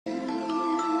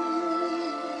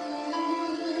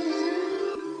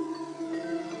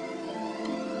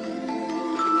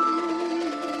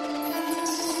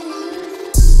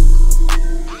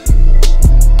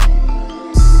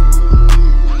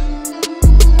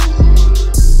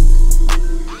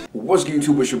What's good,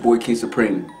 YouTube? It's your boy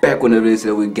KingSupreme. Back when it is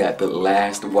that we got the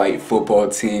last white football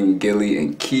team, Gilly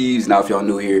and Keeves. Now, if y'all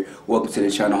new here, welcome to the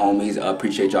channel, homies. I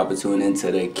appreciate y'all for tuning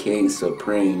into the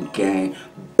KingSupreme gang.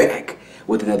 Back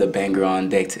with another banger on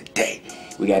deck today.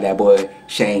 We got that boy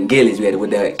Shane Gillies. We had it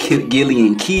with that Gilly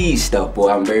and Keeves stuff,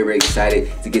 boy. I'm very, very excited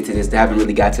to get to this. I haven't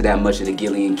really got to that much of the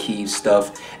Gilly and Keeves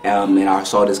stuff. And I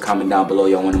saw this comment down below.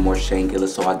 Y'all wanted more Shane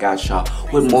Gillis, so I got y'all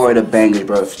with more of the bangers,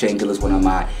 bro. Shane Gillis, one of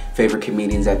my favorite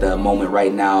comedians at the moment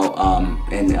right now.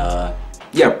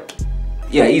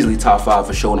 Yeah, easily top 5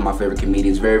 for sure. One of my favorite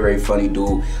comedians. Very, very funny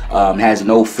dude. Has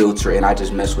no filter, and I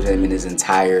just mess with him in his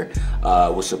entire,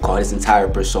 what's it called? His entire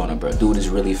persona, bro. Dude is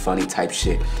really funny type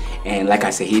shit. And like I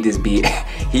said, he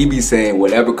be saying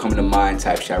whatever coming to mind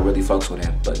type shit. I really fucks with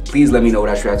him. But please let me know what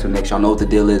I should react to next. Y'all know what the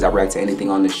deal is. I react to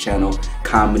anything on this channel,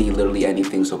 comedy, literally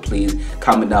anything. So please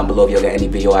comment down below if y'all got any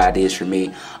video ideas for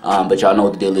me. But y'all know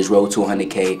what the deal is. Road to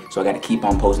 100K. So I got to keep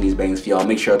on posting these bangs for y'all.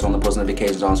 Make sure it's on the post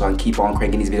notifications on so I can keep on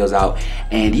cranking these videos out.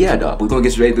 And yeah, dog, we're gonna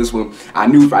get straight to this one. I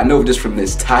know just from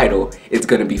this title, it's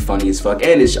gonna be funny as fuck.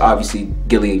 And it's obviously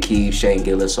Gilly and Keeves, Shane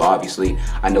Gillis. So obviously,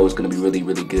 I know it's gonna be really,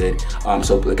 really good.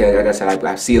 So like I said,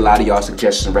 I see a lot of y'all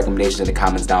suggestions and recommendations in the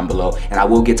comments down below, and I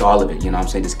will get to all of it. You know what I'm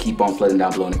saying? Just keep on flooding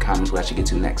down below in the comments what I should get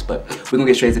to next. But we're gonna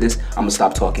get straight to this. I'm gonna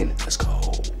stop talking. Let's go.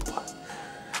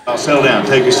 I'll settle down.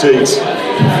 Take your seats. The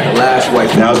last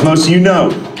white. Now, as most of you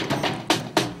know,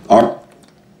 our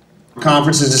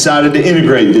conference has decided to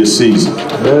integrate this season.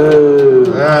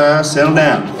 Settle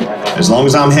down. As long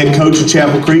as I'm head coach of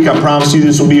Chapel Creek, I promise you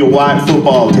this will be a white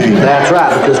football team. That's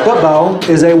right, because football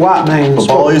is a white man's sport.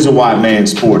 Football is a white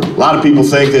man's sport. A lot of people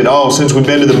think that, oh, since we've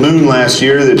been to the moon last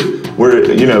year, that we're,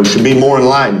 should be more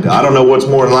enlightened. I don't know what's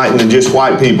more enlightened than just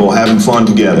white people having fun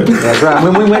together. That's right.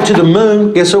 When we went to the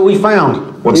moon, guess what we found?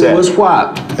 What's that? It was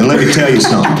white. And let me tell you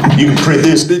something. You can print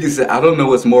this. Nigga said, I don't know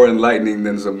what's more enlightening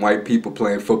than some white people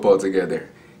playing football together.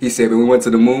 He said, when we went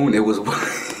to the moon, it was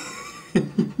white.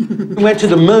 We went to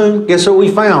the moon, guess what we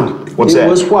found? What's that? It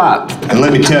was white. And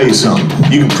let me tell you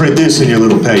something. You can print this in your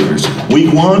little papers.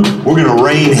 Week 1, we're gonna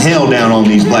rain hell down on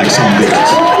these black son of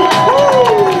bitches.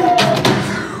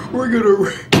 We're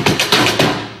gonna.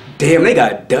 Damn, they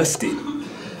got dusted.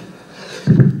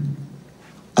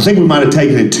 I think we might have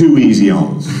taken it too easy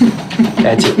on them.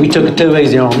 That's it. We took it too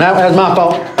easy on them. That was my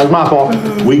fault. That was my fault.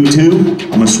 Week 2, I'm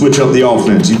gonna switch up the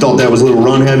offense. You thought that was a little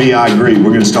run heavy? I agree.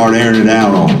 We're gonna start airing it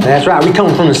out on them. That's right. We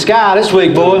coming from the sky this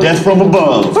week, boy. Death from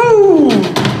above. Woo! 7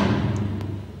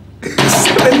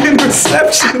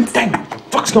 interceptions. Dang, what the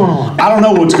fuck's going on? I don't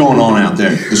know what's going on out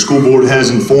there. The school board has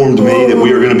informed me that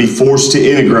we are gonna be forced to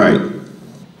integrate.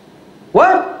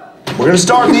 What? We're gonna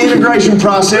start the integration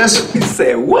process. He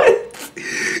said, what?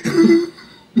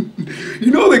 You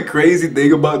know the crazy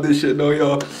thing about this shit though,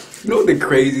 y'all? You know the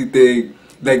crazy thing?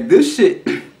 Like this shit,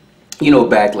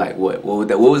 back like what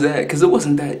was that? Because it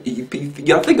wasn't that,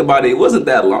 y'all think about it, it wasn't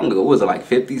that long ago. What was it, like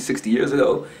 50, 60 years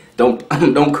ago?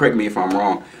 Don't correct me if I'm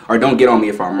wrong, or don't get on me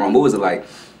if I'm wrong. What was it, like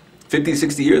 50,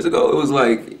 60 years ago? It was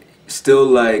like, still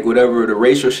like whatever, the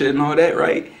racial shit and all that,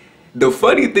 right? The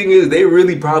funny thing is they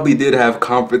really probably did have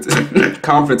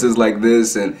conferences like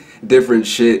this and different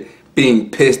shit.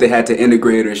 Being pissed they had to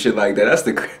integrate or shit like that.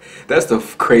 That's the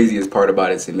craziest part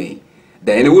about it to me.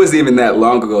 And it wasn't even that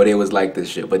long ago they was like this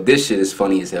shit. But this shit is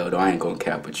funny as hell though. I ain't gonna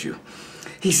cap with you.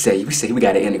 We say we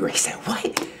gotta integrate. He said what?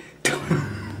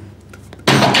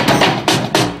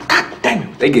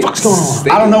 Damn, they get, what's going on?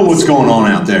 I don't know what's going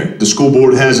on out there. The school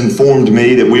board has informed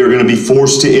me that we are gonna be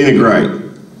forced to integrate.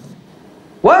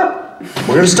 What?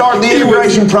 We're going to start the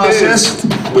integration process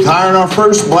with hiring our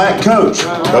first black coach.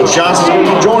 Coach Johnson's going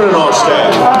to be joining our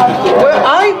staff.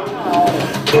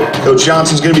 Coach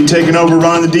Johnson's going to be taking over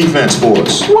running the defense for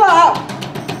us. What?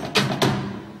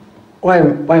 Wait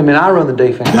a minute, I run the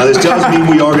defense. Now this does mean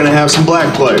we are going to have some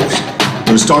black players. We're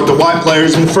going to start the white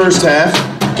players in the first half,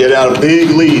 get out a big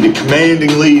lead, a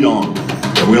commanding lead on them.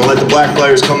 And we're going to let the black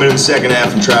players come in the second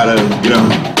half and try to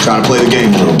play the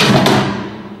game a little bit.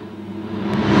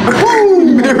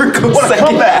 Miracle What a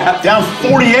comeback! Down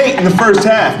 48 in the first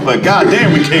half, but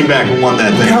goddamn, we came back and won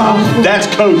that thing. That's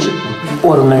coaching.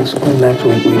 Well, next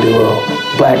week we do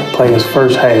black players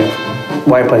first half,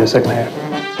 white players second half.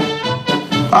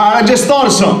 I just thought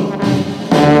of something.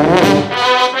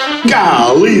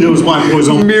 Golly, those white boys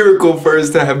on Miracle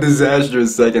first half,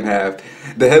 disastrous second half.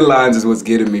 The headlines is what's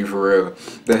getting me for real.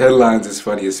 The headlines is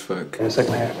funny as fuck. Yeah,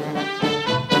 second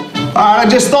half. I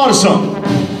just thought of something.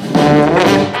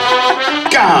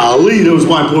 Golly, those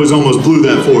white boys almost blew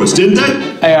that for us, didn't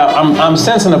they? Hey, I'm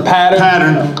sensing a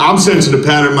pattern. I'm sensing a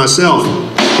pattern myself.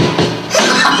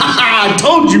 I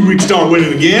told told you we'd start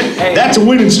winning again. Hey. That's a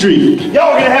winning streak. Y'all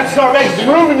are gonna have to start making some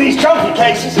room in these trophy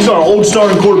cases. These are our old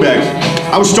starting quarterbacks.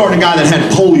 I was starting a guy that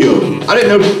had polio. I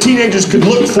didn't know teenagers could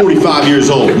look 45 years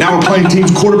old. Now we're playing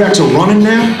teams. Quarterbacks are running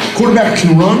now. Quarterback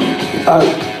can run.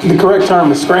 The correct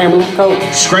term is scrambling, coach.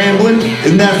 Scrambling.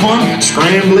 Isn't that fun?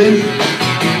 Scrambling.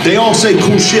 They all say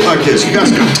cool shit like this. You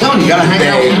guys, I'm telling you, gotta hang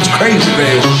out. It's crazy,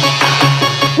 man.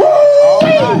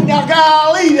 Woo! Now,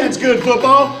 golly, that's good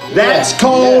football. That's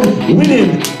called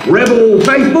winning. Rebel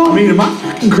faithful. I mean, am I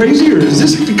fucking crazy, or is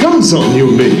this becoming something, you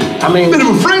and me? I mean, a bit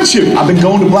of a friendship. I've been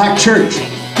going to black church.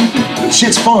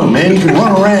 Shit's fun, man. You can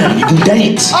run around. You can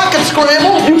dance. I can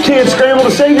scramble. You can't scramble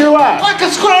to save your life. I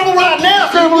can scramble right now.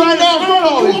 Scramble right now in front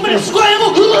of all these. You want me to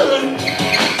scramble?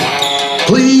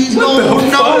 Please, no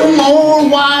more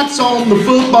whites on the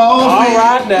football all field.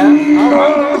 right now.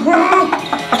 All right.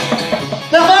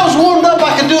 Now, if I was warmed up,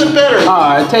 I could do it better. All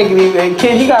right, take it easy.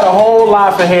 Kid, you got a whole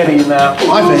life ahead of you now.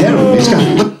 Life ahead of him. He's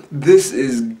got. This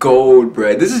is gold,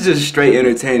 bruh. This is just straight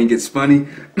entertaining. It's funny.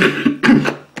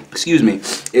 Excuse me.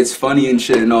 It's funny and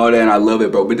shit and all that, and I love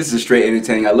it, bro. But this is straight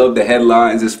entertaining. I love the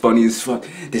headlines. It's funny as fuck.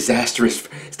 Disastrous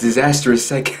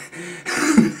second.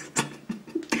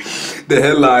 The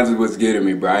headlines is what's getting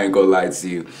me, bro. I ain't gonna lie to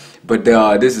you. But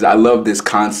I love this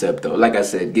concept though. Like I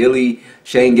said, Gilly,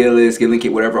 Shane Gillis, Gilly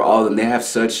Kid, whatever, all of them, they have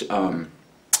such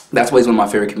that's why he's one of my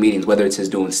favorite comedians, whether it's his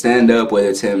doing stand-up, whether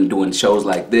it's him doing shows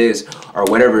like this, or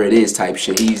whatever it is type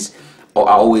shit. I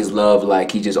always love,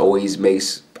 like, he just always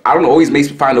makes, I don't know, always makes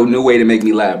me find a new way to make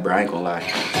me laugh, bro. I ain't gonna lie.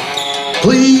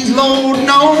 Please, Lord,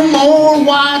 no more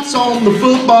whites on the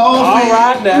football field. All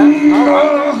right now.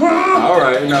 All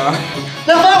right, nah.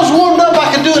 Now, if I was warmed up,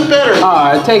 I could do it better.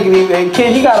 All right, take it easy.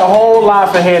 Kid, you got a whole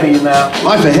life ahead of you now.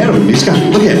 Life ahead of him. He's got,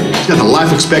 look at him. He's got the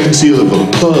life expectancy of a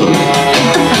pug.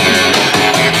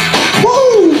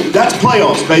 Woo! That's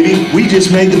playoffs, baby. We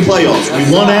just made the playoffs.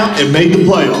 We won out and made the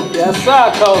playoffs. Yes,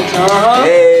 sir, coach.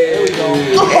 Hey.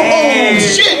 Oh,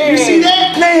 shit! You see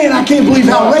that? Man, I can't believe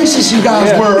how racist you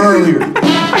guys were earlier.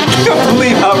 I can't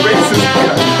believe how racist you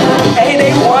are. Hey,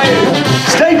 they won.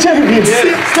 State champions.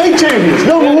 State champions.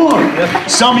 Number one.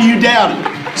 Some of you doubted.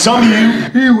 Some of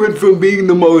you. He went from being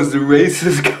the most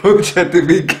racist coach at the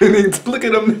beginning to look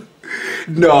at him.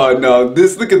 No,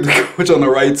 look at the coach on the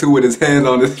right too with his hand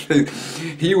on his face.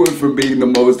 He went from being the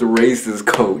most racist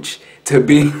coach to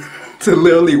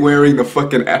literally wearing the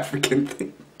fucking African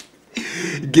thing.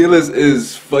 Gillis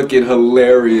is fucking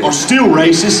hilarious. Are still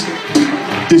racist.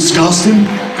 Disgusting.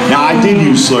 Now, I did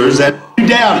use slurs that you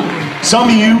doubted. Some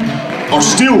of you are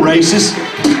still racist.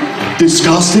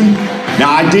 Disgusting.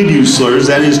 Now, I did use slurs,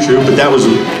 that is true, but that was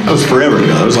forever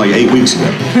ago. That was like 8 weeks ago.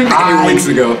 8 weeks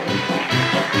ago.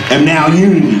 Am now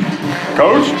unity.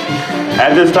 Coach,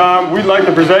 at this time, we'd like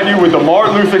to present you with the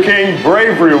Martin Luther King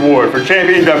Bravery Award for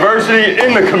championing diversity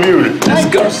in the community.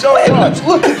 Thank you so much.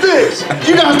 Look at this.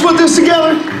 You guys put this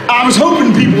together? I was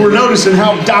hoping people were noticing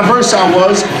how diverse I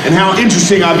was and how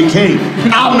interesting I became.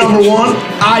 I'm number one.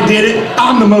 I did it.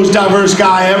 I'm the most diverse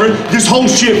guy ever. This whole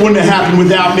shit wouldn't have happened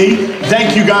without me.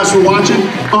 Thank you guys for watching.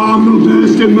 I'm the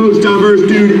best and most diverse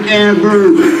dude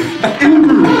ever.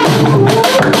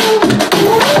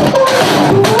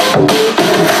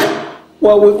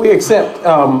 Well, we accept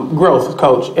growth,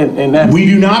 coach, and that. We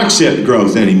do not accept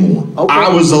growth anymore. Okay. I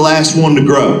was the last one to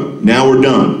grow. Now we're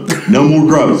done. No more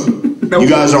growth. You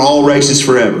guys are all racist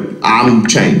forever. I'm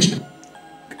changed.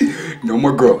 No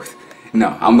more growth.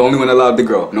 No, I'm the only one allowed to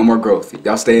grow. No more growth.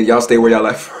 Y'all stay where y'all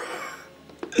at.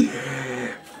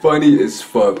 Funny as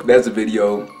fuck. That's a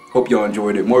video. Hope y'all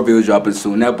enjoyed it. More videos dropping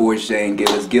soon. That boy Shane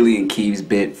Gillis, Gilly and Keeves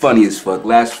bit. Funny as fuck.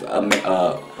 Last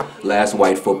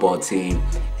white football team.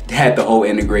 Had the whole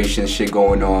integration shit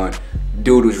going on.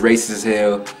 Dude was racist as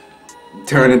hell.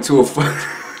 Turned into a fuck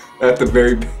at the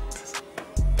very best.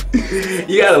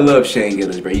 You gotta love Shane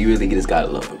Gillis, bro. You really just gotta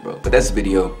love it, bro. But that's the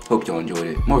video. Hope y'all enjoyed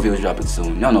it. More videos dropping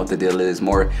soon. Y'all know what the deal is.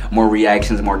 More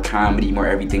reactions, more comedy, more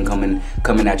everything coming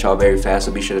at y'all very fast.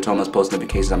 So be sure to turn on those post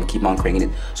notifications. I'm gonna keep on cranking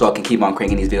it so I can keep on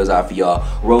cranking these videos out for y'all.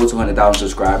 Road to 100,000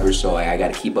 subscribers, so I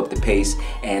gotta keep up the pace.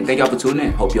 And thank y'all for tuning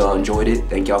in. Hope y'all enjoyed it.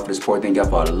 Thank y'all for the support. Thank y'all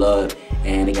for all the love.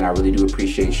 And again, I really do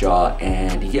appreciate y'all.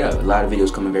 And yeah, a lot of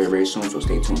videos coming very, very soon. So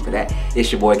stay tuned for that.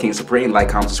 It's your boy KingSupreme. Like,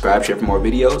 comment, subscribe, share for more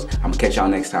videos. I'm gonna catch y'all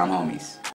next time, homies.